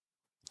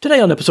Today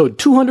on episode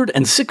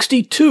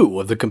 262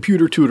 of the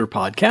Computer Tutor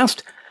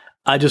Podcast,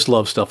 I just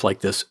love stuff like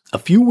this. A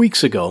few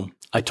weeks ago,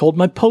 I told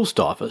my post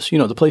office,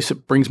 the place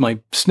that brings my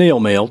snail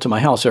mail to my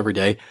house every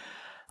day,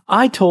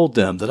 I told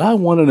them that I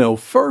want to know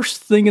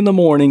first thing in the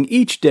morning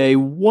each day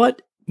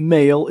what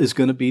mail is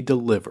going to be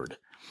delivered.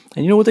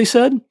 And you know what they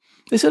said?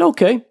 They said,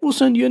 okay, we'll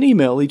send you an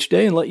email each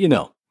day and let you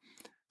know.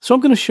 So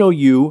I'm going to show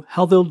you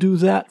how they'll do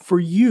that for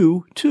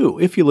you too,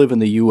 if you live in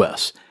the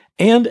U.S.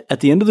 And at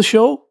the end of the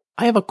show,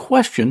 I have a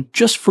question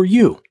just for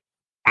you.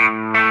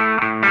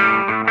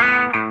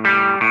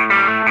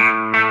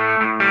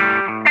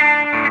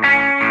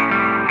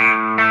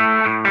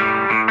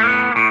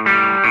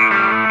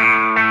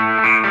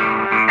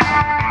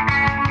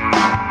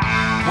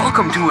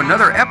 Welcome to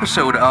another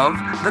episode of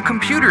The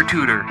Computer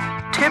Tutor.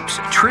 Tips,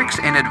 tricks,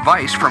 and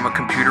advice from a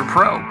computer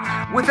pro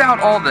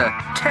without all the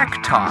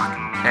tech talk.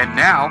 And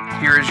now,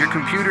 here is your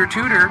computer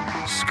tutor,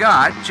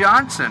 Scott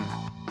Johnson.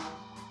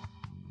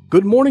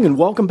 Good morning and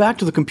welcome back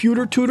to the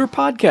Computer Tutor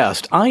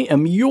Podcast. I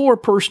am your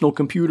personal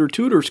computer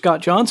tutor,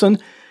 Scott Johnson,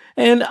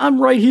 and I'm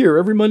right here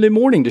every Monday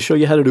morning to show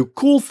you how to do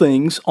cool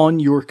things on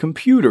your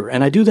computer.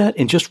 And I do that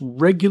in just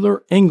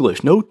regular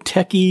English, no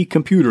techie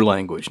computer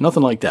language,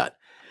 nothing like that.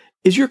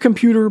 Is your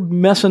computer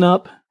messing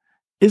up?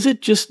 Is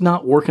it just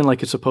not working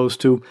like it's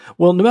supposed to?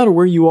 Well, no matter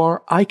where you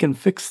are, I can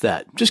fix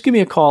that. Just give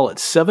me a call at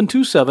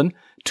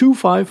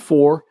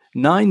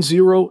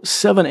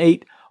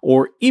 727-254-9078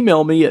 or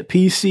email me at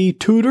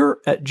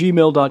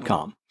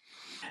pctutor@gmail.com.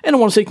 And I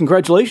want to say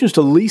congratulations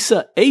to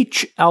Lisa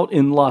H. out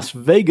in Las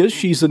Vegas.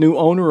 She's the new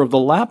owner of the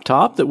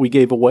laptop that we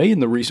gave away in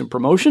the recent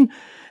promotion.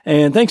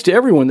 And thanks to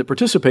everyone that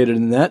participated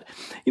in that.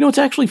 It's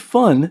actually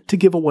fun to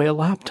give away a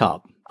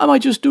laptop. I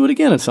might just do it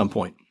again at some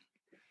point.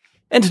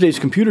 And today's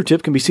computer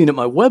tip can be seen at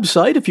my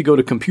website if you go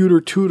to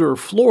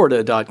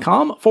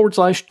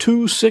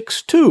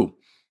computertutorflorida.com/262.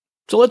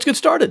 So let's get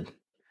started.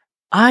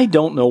 I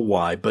don't know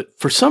why, but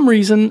for some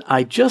reason,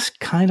 I just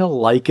kind of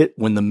like it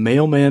when the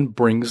mailman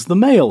brings the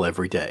mail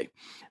every day.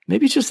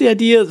 Maybe it's just the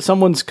idea that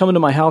someone's coming to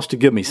my house to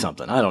give me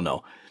something. I don't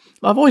know.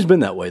 I've always been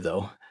that way,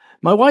 though.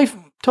 My wife,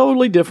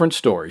 totally different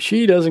story.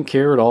 She doesn't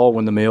care at all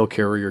when the mail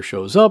carrier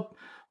shows up.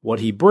 What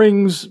he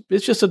brings,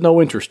 it's just of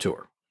no interest to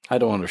her. I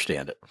don't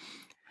understand it.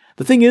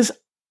 The thing is,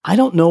 I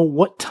don't know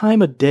what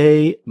time of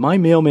day my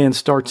mailman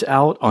starts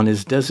out on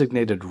his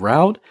designated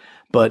route,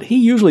 but he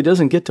usually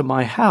doesn't get to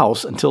my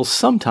house until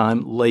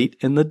sometime late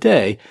in the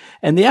day,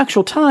 and the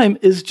actual time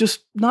is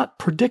just not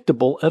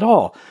predictable at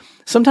all.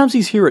 Sometimes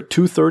he's here at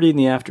 2:30 in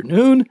the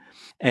afternoon,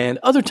 and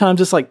other times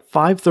it's like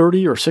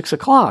 5:30 or 6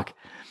 o'clock.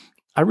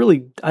 I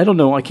don't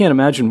know. I can't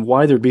imagine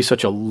why there'd be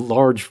such a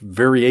large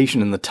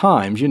variation in the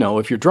times.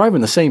 If you're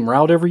driving the same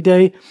route every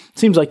day, it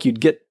seems like you'd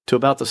get to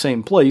about the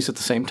same place at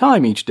the same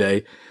time each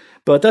day,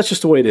 but that's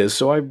just the way it is,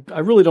 so I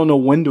really don't know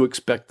when to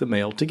expect the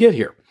mail to get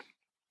here.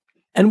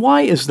 And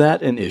why is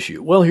that an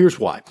issue? Well, here's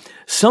why.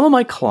 Some of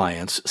my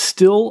clients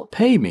still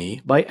pay me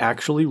by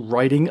actually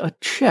writing a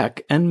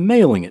check and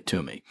mailing it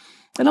to me.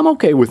 And I'm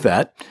okay with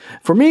that.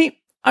 For me,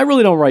 I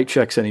really don't write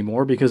checks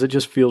anymore because it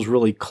just feels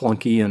really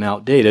clunky and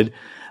outdated.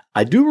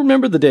 I do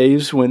remember the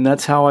days when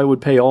that's how I would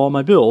pay all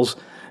my bills.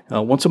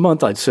 Once a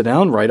month, I'd sit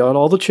down, write out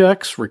all the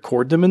checks,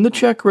 record them in the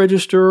check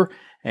register,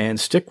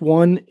 and stick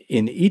one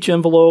in each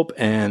envelope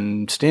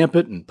and stamp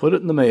it and put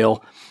it in the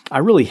mail. I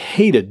really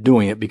hated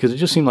doing it because it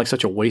just seemed like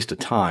such a waste of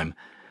time.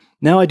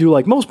 Now I do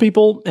like most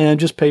people and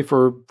just pay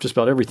for just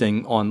about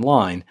everything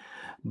online.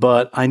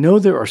 But I know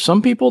there are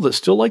some people that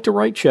still like to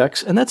write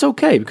checks, and that's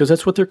okay because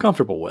that's what they're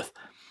comfortable with.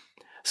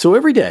 So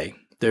every day,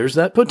 there's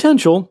that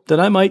potential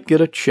that I might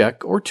get a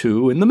check or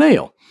two in the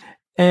mail.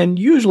 And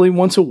usually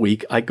once a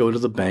week, I go to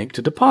the bank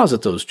to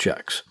deposit those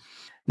checks.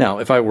 Now,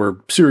 if I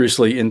were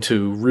seriously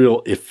into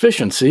real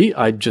efficiency,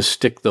 I'd just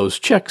stick those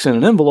checks in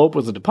an envelope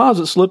with a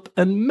deposit slip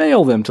and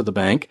mail them to the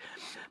bank.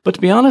 But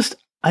to be honest,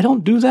 I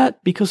don't do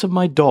that because of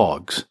my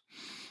dogs.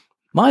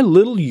 My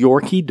little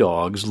Yorkie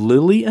dogs,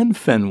 Lily and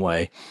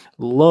Fenway,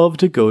 love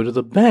to go to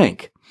the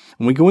bank.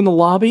 When we go in the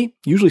lobby,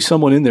 usually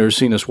someone in there has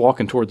seen us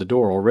walking toward the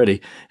door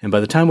already, and by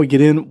the time we get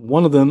in,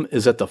 one of them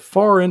is at the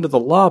far end of the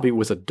lobby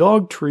with a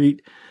dog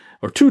treat,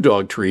 or two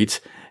dog treats,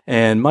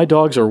 and my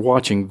dogs are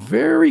watching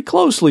very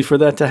closely for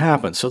that to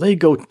happen. So they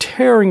go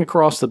tearing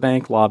across the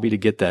bank lobby to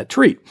get that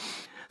treat.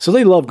 So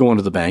they love going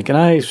to the bank, and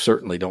I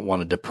certainly don't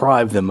want to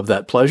deprive them of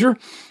that pleasure.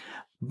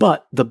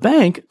 But the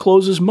bank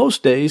closes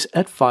most days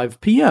at 5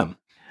 p.m.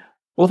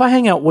 Well, if I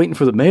hang out waiting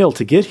for the mail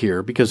to get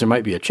here because there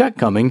might be a check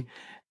coming,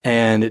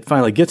 and it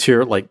finally gets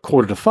here at like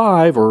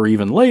 4:45 or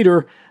even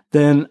later,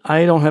 then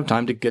I don't have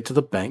time to get to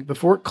the bank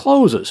before it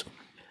closes.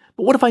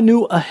 But what if I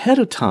knew ahead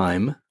of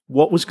time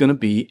what was going to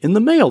be in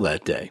the mail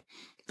that day?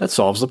 That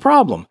solves the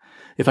problem.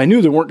 If I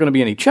knew there weren't going to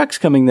be any checks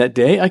coming that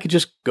day, I could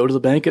just go to the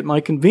bank at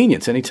my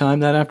convenience anytime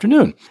that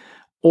afternoon.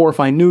 Or if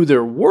I knew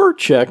there were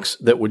checks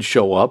that would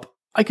show up,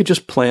 I could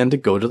just plan to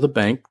go to the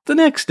bank the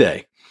next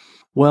day.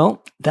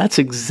 Well, that's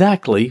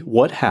exactly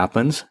what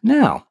happens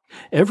now.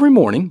 Every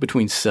morning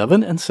between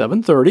 7 and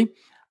 7:30,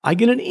 I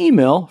get an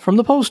email from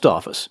the post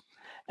office.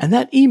 And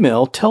that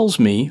email tells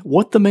me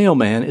what the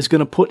mailman is going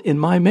to put in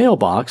my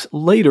mailbox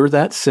later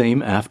that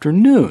same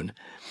afternoon.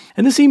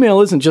 And this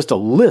email isn't just a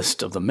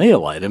list of the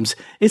mail items,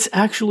 it's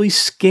actually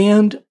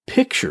scanned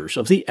pictures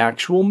of the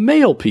actual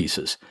mail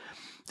pieces.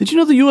 Did you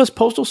know the U.S.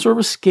 Postal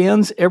Service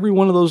scans every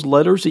one of those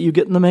letters that you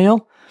get in the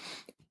mail?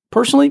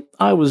 Personally,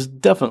 I was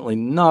definitely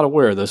not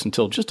aware of this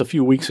until just a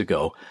few weeks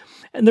ago,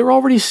 and they're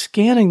already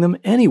scanning them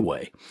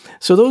anyway.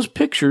 So those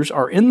pictures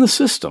are in the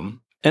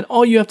system, and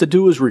all you have to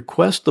do is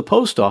request the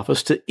post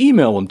office to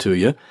email them to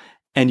you,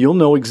 and you'll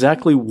know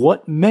exactly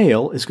what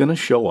mail is going to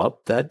show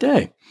up that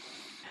day.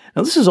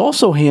 Now, this is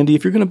also handy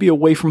if you're going to be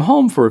away from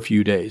home for a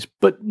few days,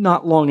 but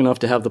not long enough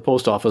to have the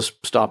post office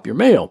stop your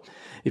mail.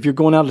 If you're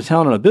going out of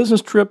town on a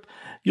business trip,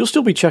 you'll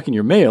still be checking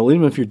your mail,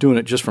 even if you're doing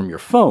it just from your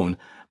phone.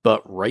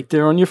 But right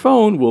there on your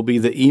phone will be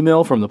the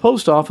email from the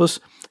post office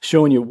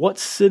showing you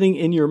what's sitting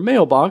in your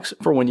mailbox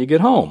for when you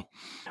get home.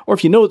 Or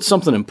if you know it's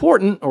something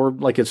important, or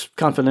like it's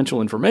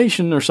confidential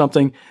information or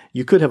something,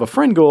 you could have a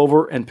friend go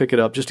over and pick it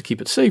up just to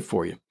keep it safe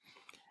for you.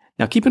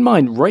 Now keep in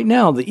mind, right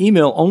now the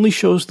email only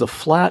shows the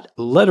flat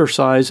letter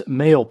size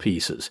mail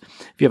pieces.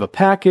 If you have a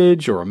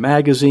package or a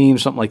magazine or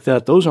something like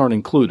that, those aren't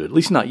included, at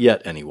least not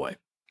yet anyway.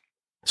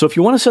 So if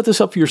you want to set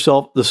this up for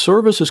yourself, the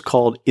service is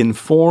called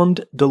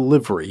Informed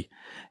Delivery.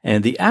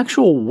 And the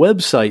actual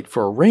website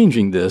for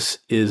arranging this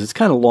it's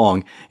kind of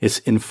long. It's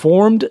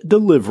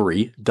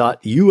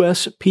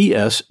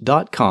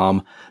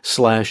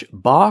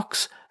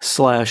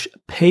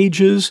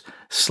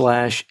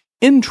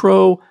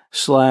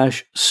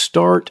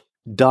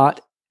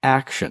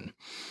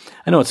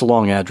I know it's a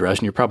long address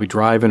and you're probably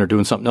driving or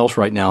doing something else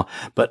right now,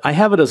 but I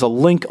have it as a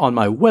link on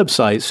my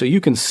website so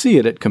you can see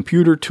it at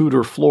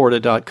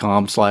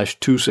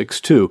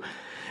computertutorflorida.com/262.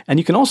 And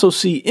you can also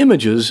see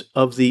images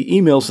of the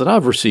emails that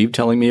I've received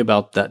telling me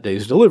about that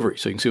day's delivery,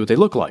 so you can see what they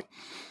look like.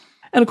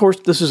 And of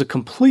course, this is a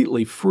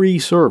completely free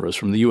service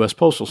from the U.S.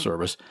 Postal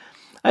Service.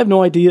 I have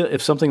no idea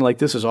if something like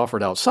this is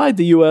offered outside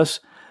the U.S.,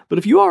 but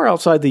if you are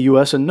outside the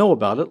U.S. and know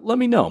about it, let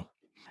me know.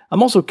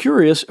 I'm also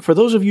curious, for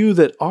those of you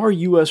that are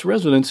U.S.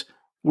 residents,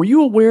 were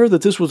you aware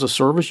that this was a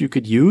service you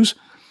could use?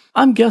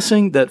 I'm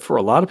guessing that for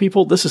a lot of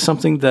people, this is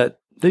something that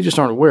they just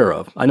aren't aware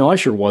of. I know I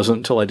sure wasn't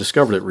until I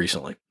discovered it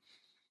recently.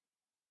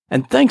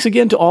 And thanks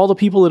again to all the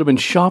people that have been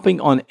shopping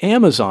on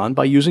Amazon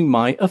by using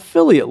my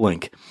affiliate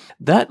link.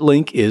 That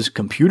link is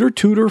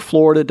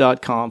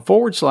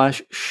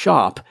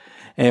computertutorflorida.com/shop.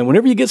 And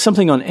whenever you get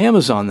something on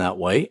Amazon that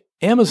way,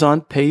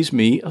 Amazon pays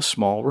me a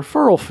small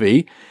referral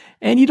fee,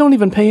 and you don't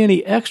even pay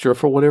any extra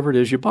for whatever it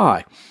is you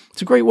buy.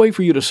 It's a great way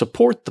for you to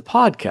support the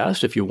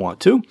podcast if you want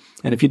to.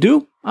 And if you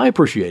do, I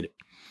appreciate it.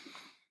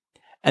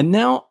 And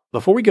now,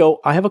 before we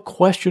go, I have a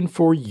question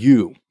for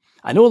you.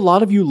 I know a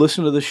lot of you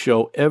listen to this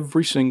show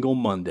every single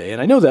Monday, and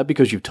I know that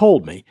because you've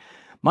told me.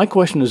 My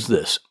question is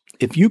this: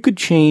 if you could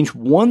change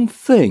one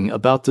thing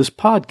about this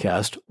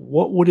podcast,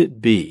 what would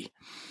it be?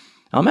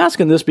 I'm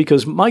asking this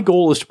because my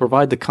goal is to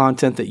provide the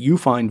content that you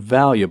find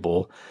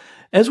valuable,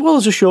 as well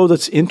as a show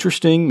that's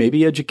interesting,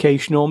 maybe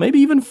educational, maybe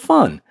even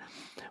fun.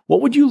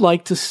 What would you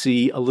like to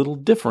see a little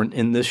different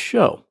in this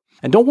show?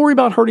 And don't worry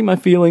about hurting my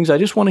feelings. I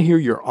just want to hear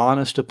your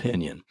honest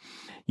opinion.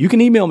 You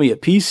can email me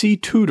at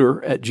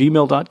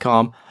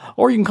pctutor@gmail.com,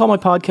 or you can call my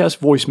podcast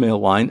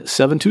voicemail line,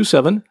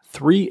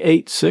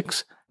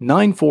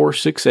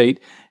 727-386-9468.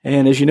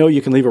 And as you know,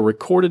 you can leave a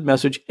recorded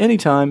message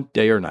anytime,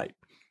 day or night.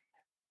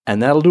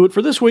 And that'll do it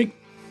for this week.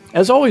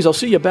 As always, I'll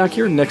see you back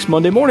here next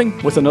Monday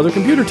morning with another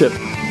computer tip.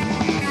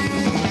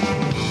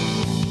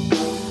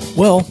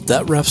 Well,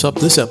 that wraps up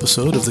this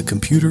episode of the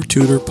Computer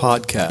Tutor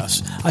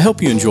Podcast. I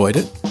hope you enjoyed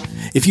it.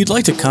 If you'd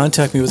like to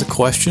contact me with a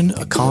question,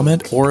 a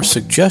comment, or a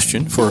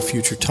suggestion for a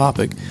future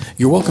topic,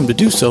 you're welcome to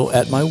do so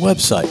at my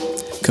website,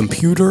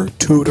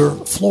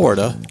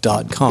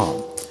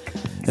 computertutorflorida.com.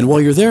 And while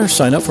you're there,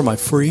 sign up for my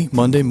free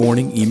Monday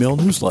morning email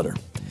newsletter.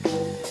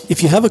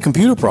 If you have a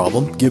computer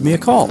problem, give me a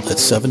call at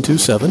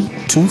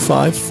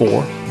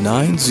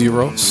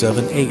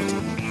 727-254-9078.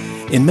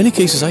 In many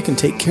cases, I can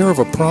take care of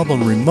a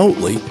problem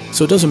remotely,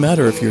 so it doesn't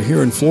matter if you're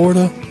here in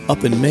Florida,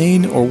 up in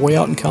Maine, or way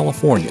out in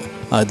California.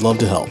 I'd love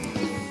to help.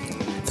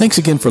 Thanks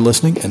again for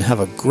listening, and have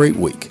a great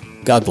week.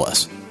 God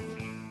bless.